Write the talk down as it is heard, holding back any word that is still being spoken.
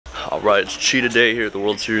Alright, it's cheetah day here at the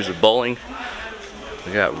World Series of Bowling.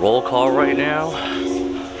 We got roll call right now.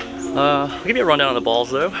 I'll give you a rundown on the balls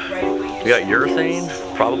though. We got urethane,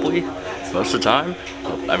 probably, most of the time.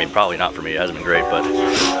 I mean, probably not for me, it hasn't been great, but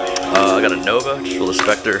I got a Nova, just with a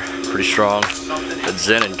Spectre, pretty strong. The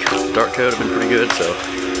Zen and Dark Code have been pretty good, so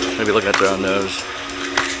maybe looking at throwing those.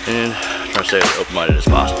 And I'm trying to stay as open-minded as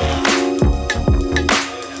possible.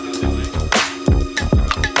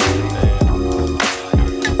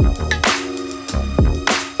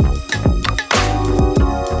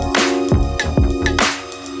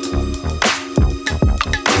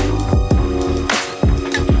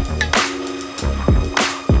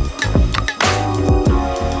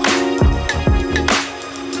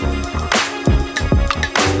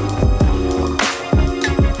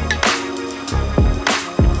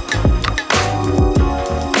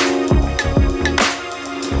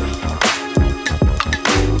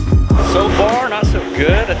 So far, not so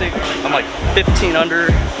good. I think I'm like 15 under.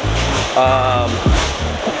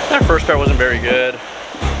 That first pair wasn't very good.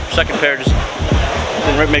 Second pair just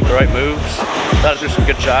didn't make the right moves. Thought to do some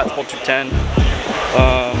good shots, pulled 210.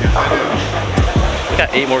 We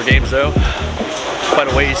got 8 more games though.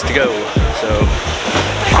 Quite a ways to go. So,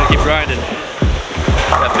 just gonna keep grinding.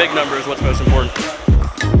 That big number is what's most important.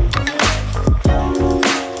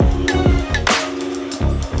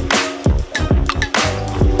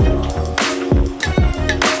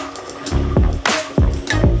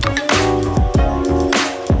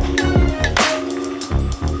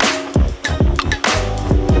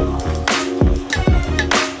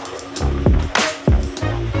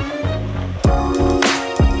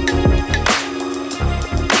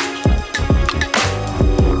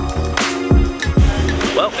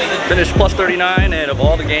 Finished plus 39, and of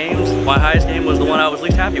all the games, my highest game was the one I was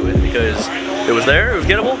least happy with because it was there, it was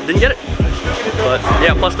gettable, didn't get it. But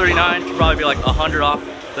yeah, plus 39 should probably be like 100 off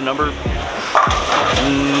the number.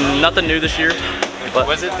 Nothing new this year. But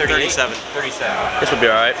was it 37? 37. This would be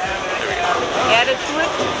all right. There we go. Add it to it.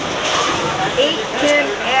 8 can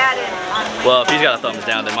add it. Well, if he's got a thumbs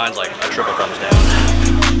down, then mine's like a triple thumbs down.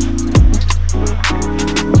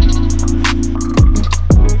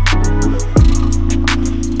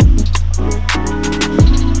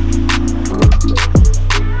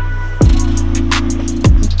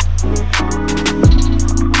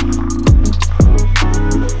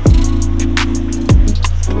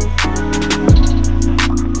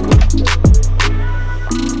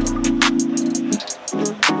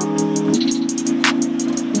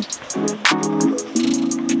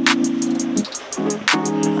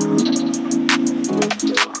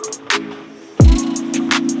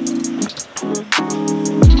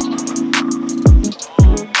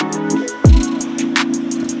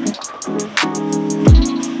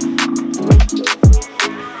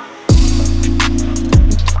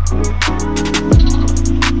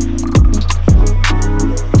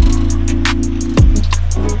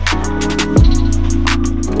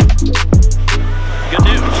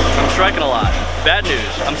 Striking a lot. Bad news,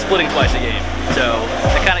 I'm splitting twice a game. So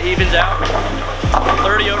it kind of evens out.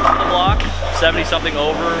 30 over for the block, 70 something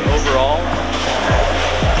over overall.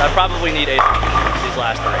 I probably need 8 these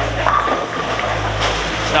last 3.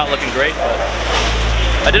 It's not looking great, but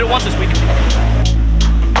I did it once this week.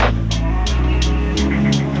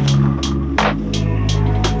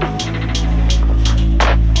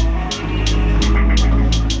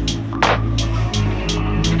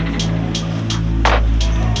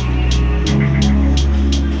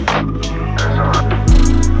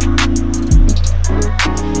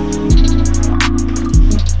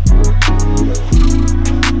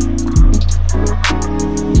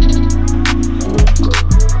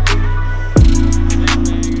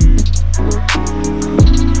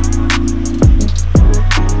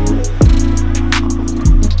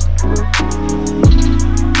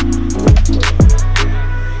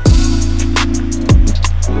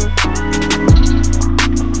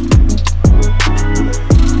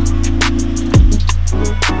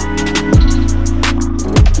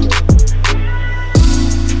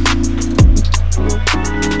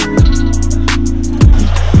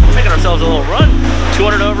 A little run,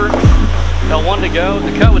 200 over, got 1 to go.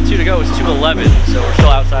 The cut with 2 to go is 211, so we're still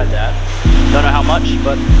outside that. Don't know how much,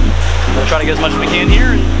 but we'll try to get as much as we can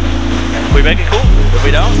here, and if we make it, cool. If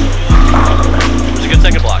we don't, it was a good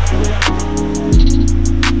second block.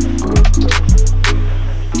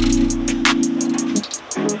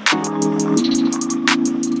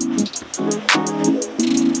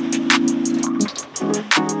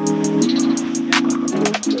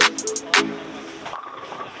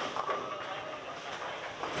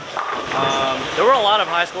 There were a lot of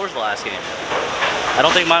high scores the last game. I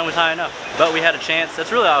don't think mine was high enough, but we had a chance.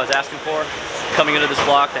 That's really all I was asking for, coming into this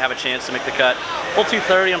block to have a chance to make the cut. Hole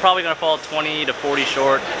 230, I'm probably going to fall 20 to 40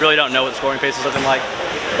 short. Really don't know what the scoring pace is looking like,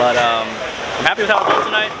 but I'm happy with how it bowled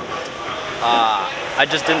tonight. I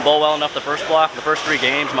just didn't bowl well enough the first block. The first 3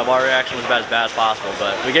 games, my ball reaction was about as bad as possible,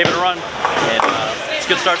 but we gave it a run, and it's a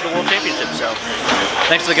good start to the World Championship. So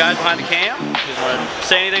thanks to the guys behind the cam. You want to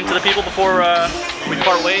say anything to the people before we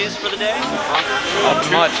part ways for the day? Not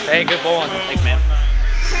too much. Hey, good bowling. Thanks, man.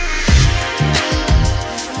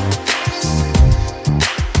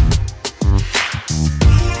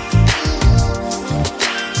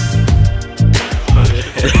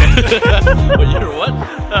 What year or what?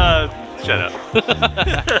 Shut up.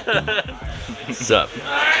 What's up?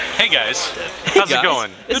 Hey guys, how's it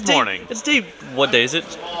going? Good morning. It's day, what day is it?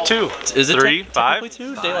 2. Is it 3, 5?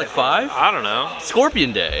 2? Day like 5? I don't know.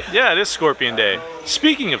 Scorpion Day. Yeah, it is Scorpion Day.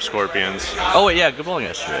 Speaking of scorpions. Oh wait, yeah, good bowling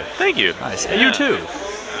yesterday. Thank you. Nice. And you too.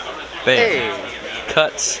 Bam. Hey.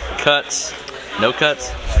 Cuts, no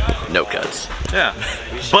cuts, no cuts. Yeah.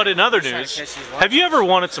 But in other news, have you ever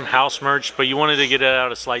wanted some house merch, but you wanted to get it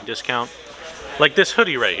at a slight discount? Like this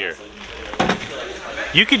hoodie right here.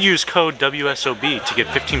 You could use code WSOB to get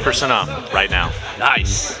 15% off right now.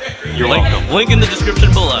 Nice. You're welcome. Link in the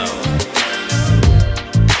description below.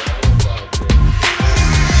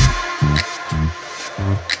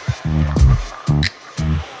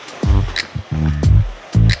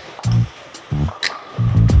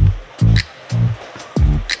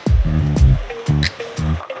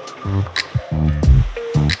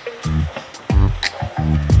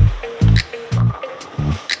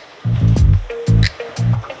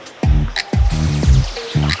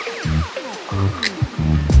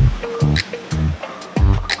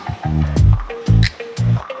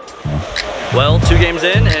 Well, 2 games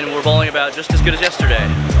in, and we're bowling about just as good as yesterday.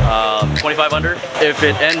 25 under. If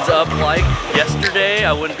it ends up like yesterday,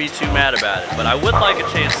 I wouldn't be too mad about it. But I would like a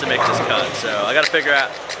chance to make this cut, so I got to figure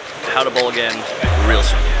out how to bowl again real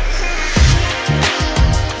soon.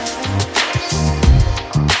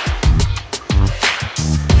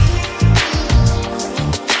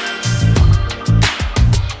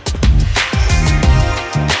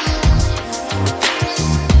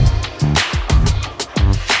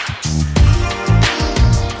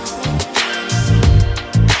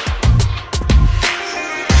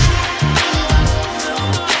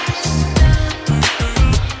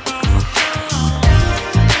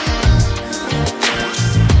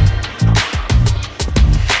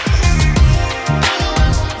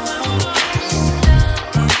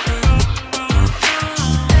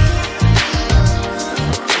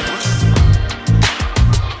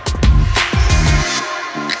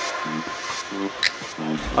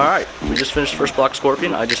 Alright, we just finished first block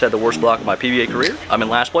Scorpion. I just had the worst block of my PBA career. I'm in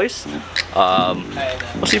last place. We'll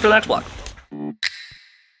see you for the next block. Alright,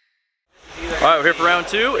 we're here for round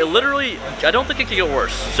 2. It literally, I don't think it could get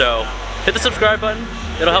worse. So, hit the subscribe button.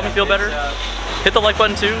 It'll help me feel better. Hit the like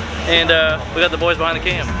button too. And we got the boys behind the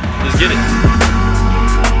cam. Let's get it.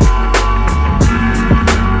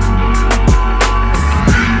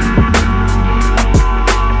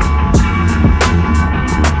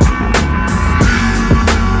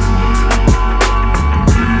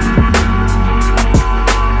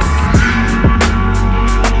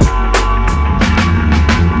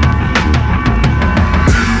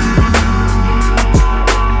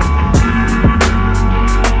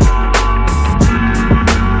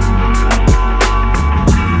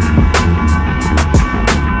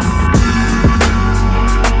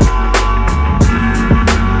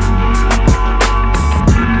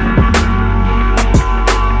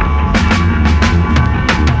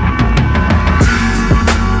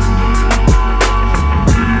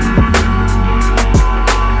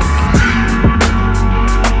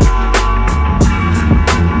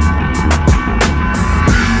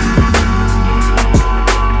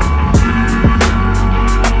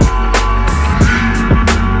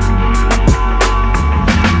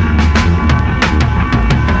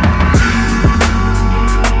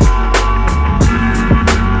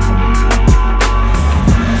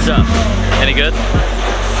 Any good?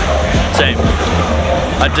 Same.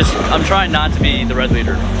 I'm trying not to be the red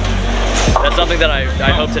leader. That's something that I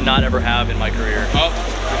hope to not ever have in my career. Oh,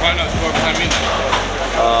 you're probably not score behind me then.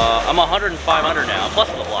 I'm 105 under now, plus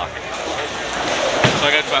the block. So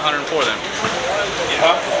I got you by 104 then.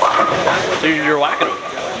 So you're whacking them.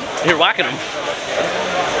 You're whacking them.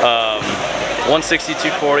 160,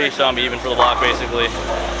 240, so I'm even for the block basically.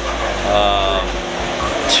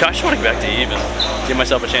 I just want to get back to even. Give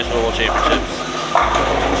myself a chance for the World Championships.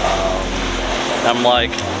 I'm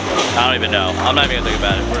like, I don't even know. I'm not even gonna think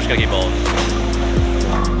about it. We're just gonna keep bowling.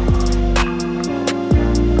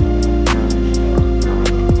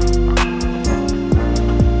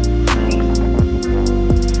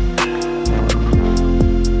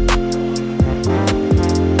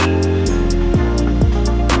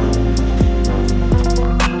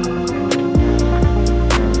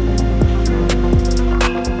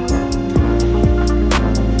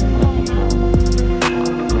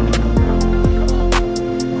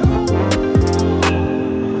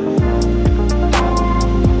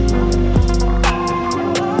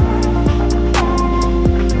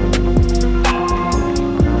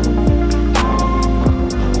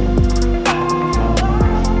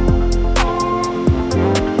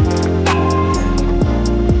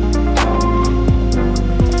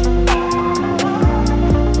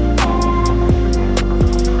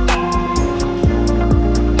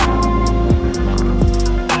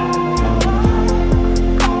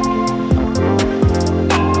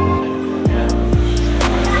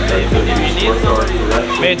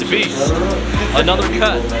 Okay, it's a beast. Another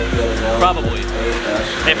cut. Probably.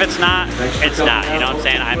 If it's not, it's not. You know what I'm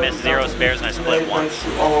saying? I missed 0 spares and I split once.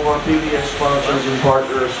 All of our PBS sponsors and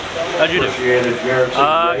partners. How'd you do?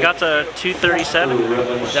 Got to 237.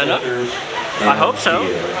 Is that enough? I hope so.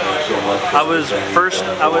 I was first.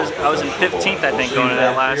 I was in 15th, I think, going to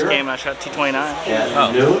that last game. And I shot 229.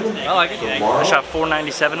 Oh, I like it. I shot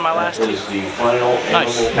 497 my last two.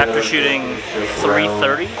 Nice. After shooting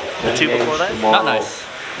 330 the two before that. Not nice.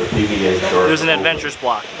 It was an adventurous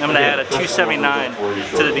block. I'm gonna add a 279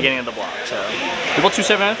 to the beginning of the block. So. You bought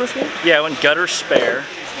 279 first game? Yeah, I went gutter spare,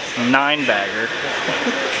 9 bagger,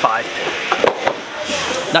 5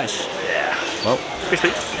 pin. Nice. Yeah. Well, pretty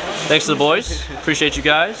sweet. Thanks to the boys. Appreciate you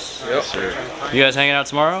guys. Yep, sir. You guys hanging out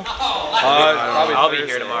tomorrow? I'll be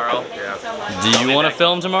here tomorrow. Do you want to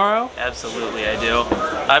film tomorrow? Absolutely, I do.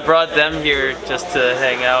 I brought them here just to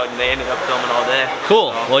hang out, and they ended up filming all day.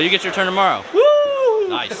 Cool. Well, you get your turn tomorrow. Woo!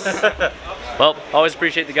 Nice. Well, always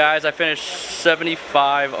appreciate the guys. I finished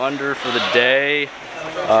 75 under for the day.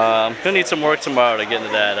 Gonna need some work tomorrow to get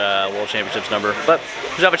into that World Championships number, but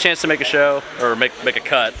we have a chance to make a show or make a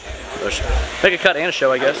cut. Make a cut and a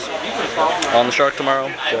show, I guess, on the Shark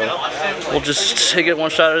tomorrow. So we'll just take it one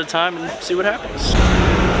shot at a time and see what happens.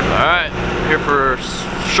 All right, here for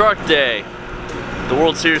Shark Day, the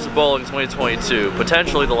World Series of Bowling 2022.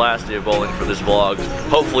 Potentially the last day of bowling for this vlog.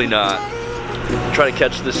 Hopefully not. Try to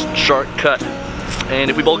catch this Shark cut. And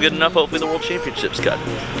if we bowl good enough, hopefully the World Championships cut.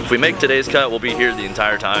 If we make today's cut, we'll be here the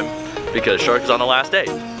entire time because Shark is on the last day.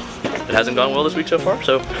 It hasn't gone well this week so far,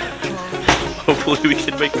 so hopefully we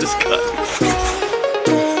can make this cut.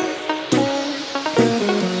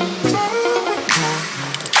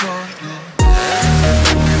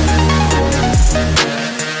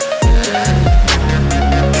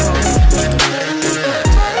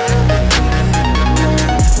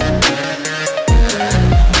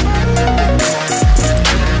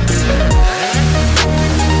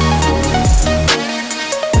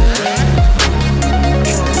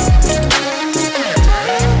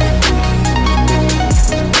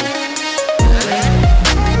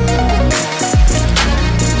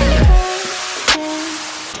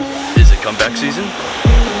 Comeback season?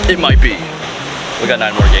 It might be. We got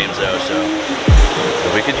 9 more games though, so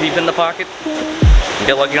if we could keep in the pocket and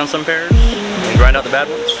get lucky on some pairs and grind out the bad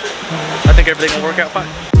ones, I think everything will work out fine.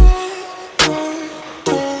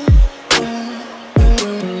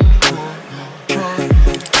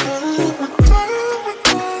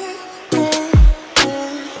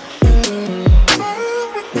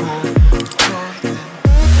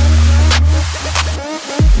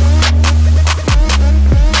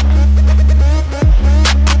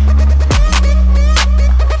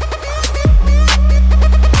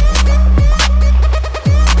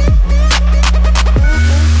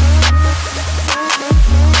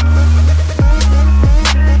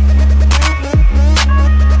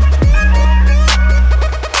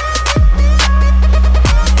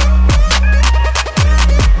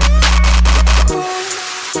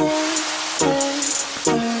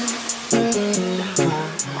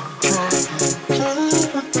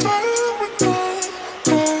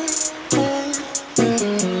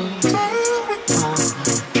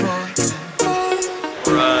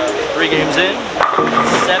 Games in, a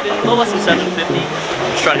little less than 750.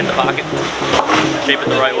 Just trying to hit the pocket, shape it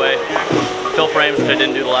the right way. Fill frames, which I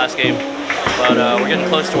didn't do the last game, but we're getting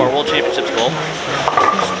close to our World Championships goal.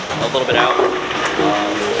 A little bit out.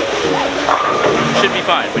 Should be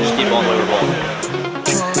fine. We just keep going the way we're bowling.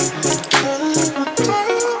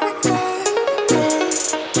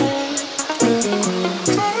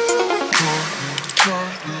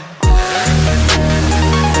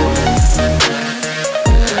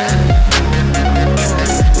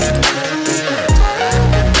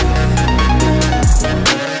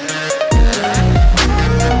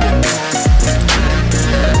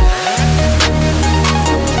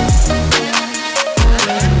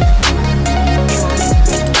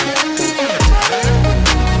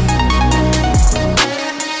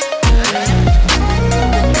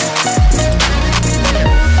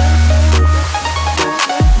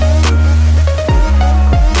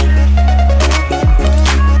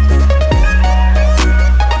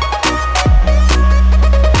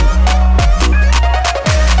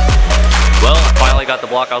 The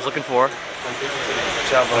block I was looking for.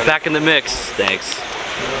 Back in the mix. Thanks.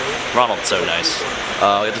 Ronald's so nice.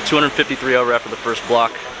 We got the 253 over after the first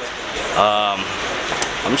block.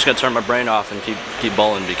 I'm just gonna turn my brain off and keep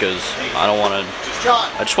bowling because I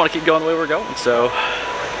just want to keep going the way we're going. So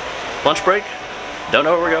lunch break. Don't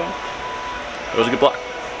know where we're going. It was a good block.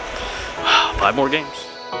 5 more games.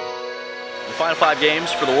 The final 5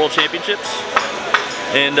 games for the World Championships.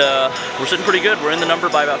 And we're sitting pretty good. We're in the number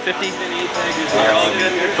by about 50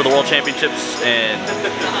 for the World Championships, and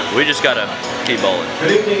we just gotta keep bowling.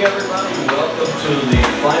 Good evening, everybody. Welcome to the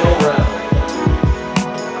final round.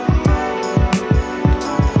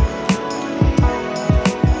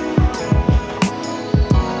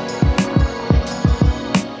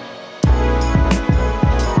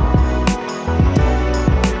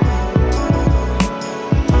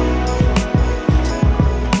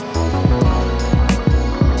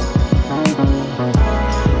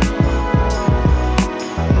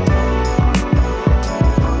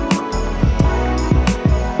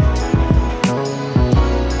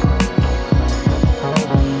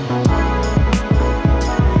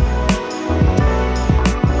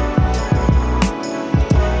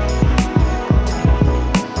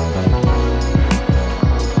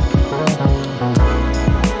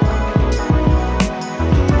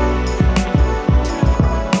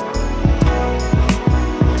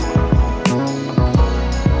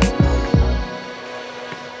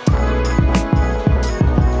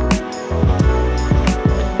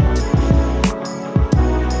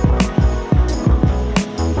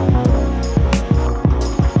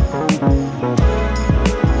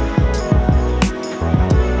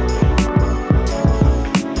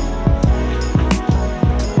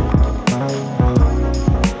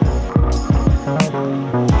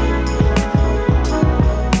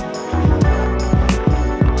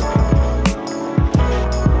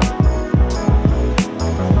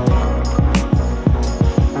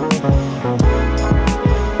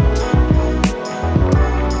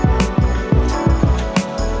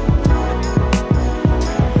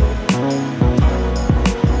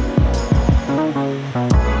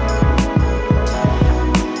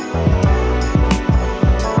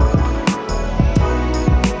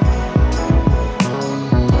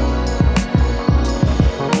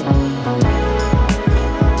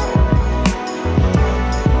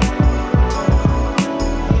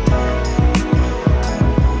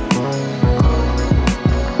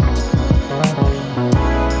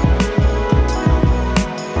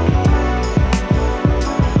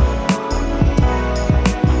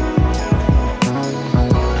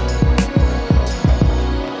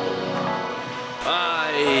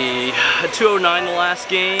 At 209 the last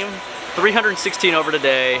game, 316 over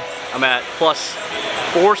today. I'm at plus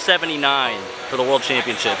 479 for the World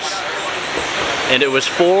Championships. And it was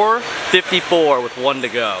 454 with 1 to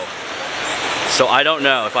go. So I don't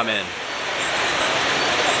know if I'm in.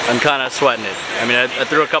 I'm kind of sweating it. I mean, I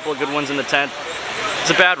threw a couple of good ones in the 10th.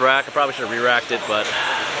 It's a bad rack. I probably should have re-racked it, but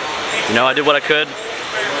you know, I did what I could.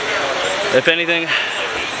 If anything,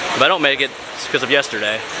 if I don't make it, it's because of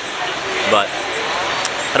yesterday. But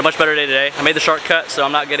had a much better day today. I made the shortcut, so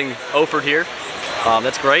I'm not getting offered here.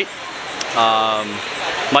 That's great.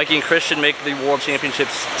 Mikey and Christian make the World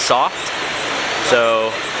Championships soft. So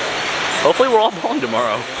hopefully we're all bowling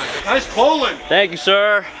tomorrow. Nice bowling. Thank you,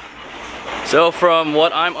 sir. So from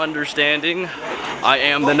what I'm understanding, I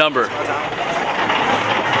am the number.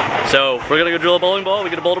 So we're gonna go drill a bowling ball. We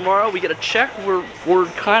get a bowl tomorrow. We get a check. We're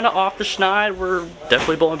kind of off the schneid. We're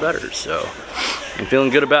definitely bowling better. So I'm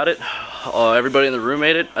feeling good about it. Everybody in the room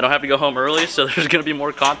made it. I don't have to go home early, so there's gonna be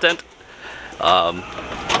more content.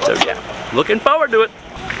 So yeah, looking forward to it.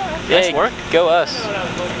 Nice work. Go us.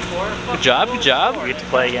 Good job, good job. We get to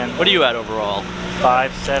play again. What are you at overall?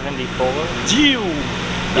 574.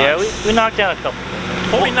 Yeah, we knocked down a couple.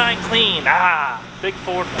 49 clean. Big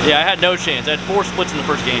 4. Yeah, I had no chance. I had 4 splits in the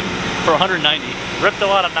first game for 190. Ripped a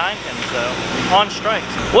lot of 9 pins though. On strikes.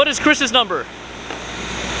 What is Chris's number?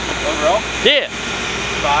 Overall? Yeah.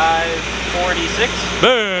 546.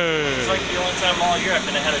 Boom. It's like the only time all year I've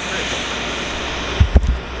been ahead of Chris.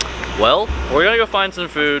 Well, we're gonna go find some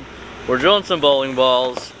food. We're drilling some bowling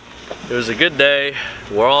balls. It was a good day.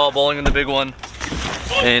 We're all bowling in the big one,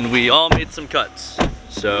 and we all made some cuts.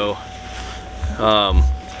 So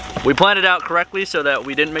we planned it out correctly so that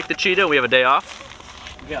we didn't make the cheetah. We have a day off.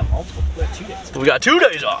 We got multiple. We got 2 days. We got 2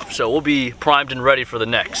 days off, so we'll be primed and ready for the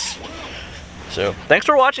next. So thanks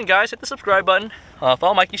for watching, guys. Hit the subscribe button.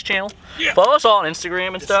 Follow Mikey's channel. Yeah. Follow us all on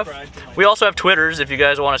Instagram and stuff. We also have Twitters if you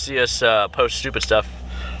guys want to see us post stupid stuff.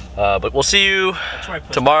 But we'll see you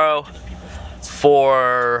tomorrow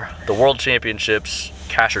for the World Championships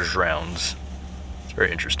Cashers rounds. It's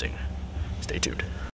very interesting. Stay tuned.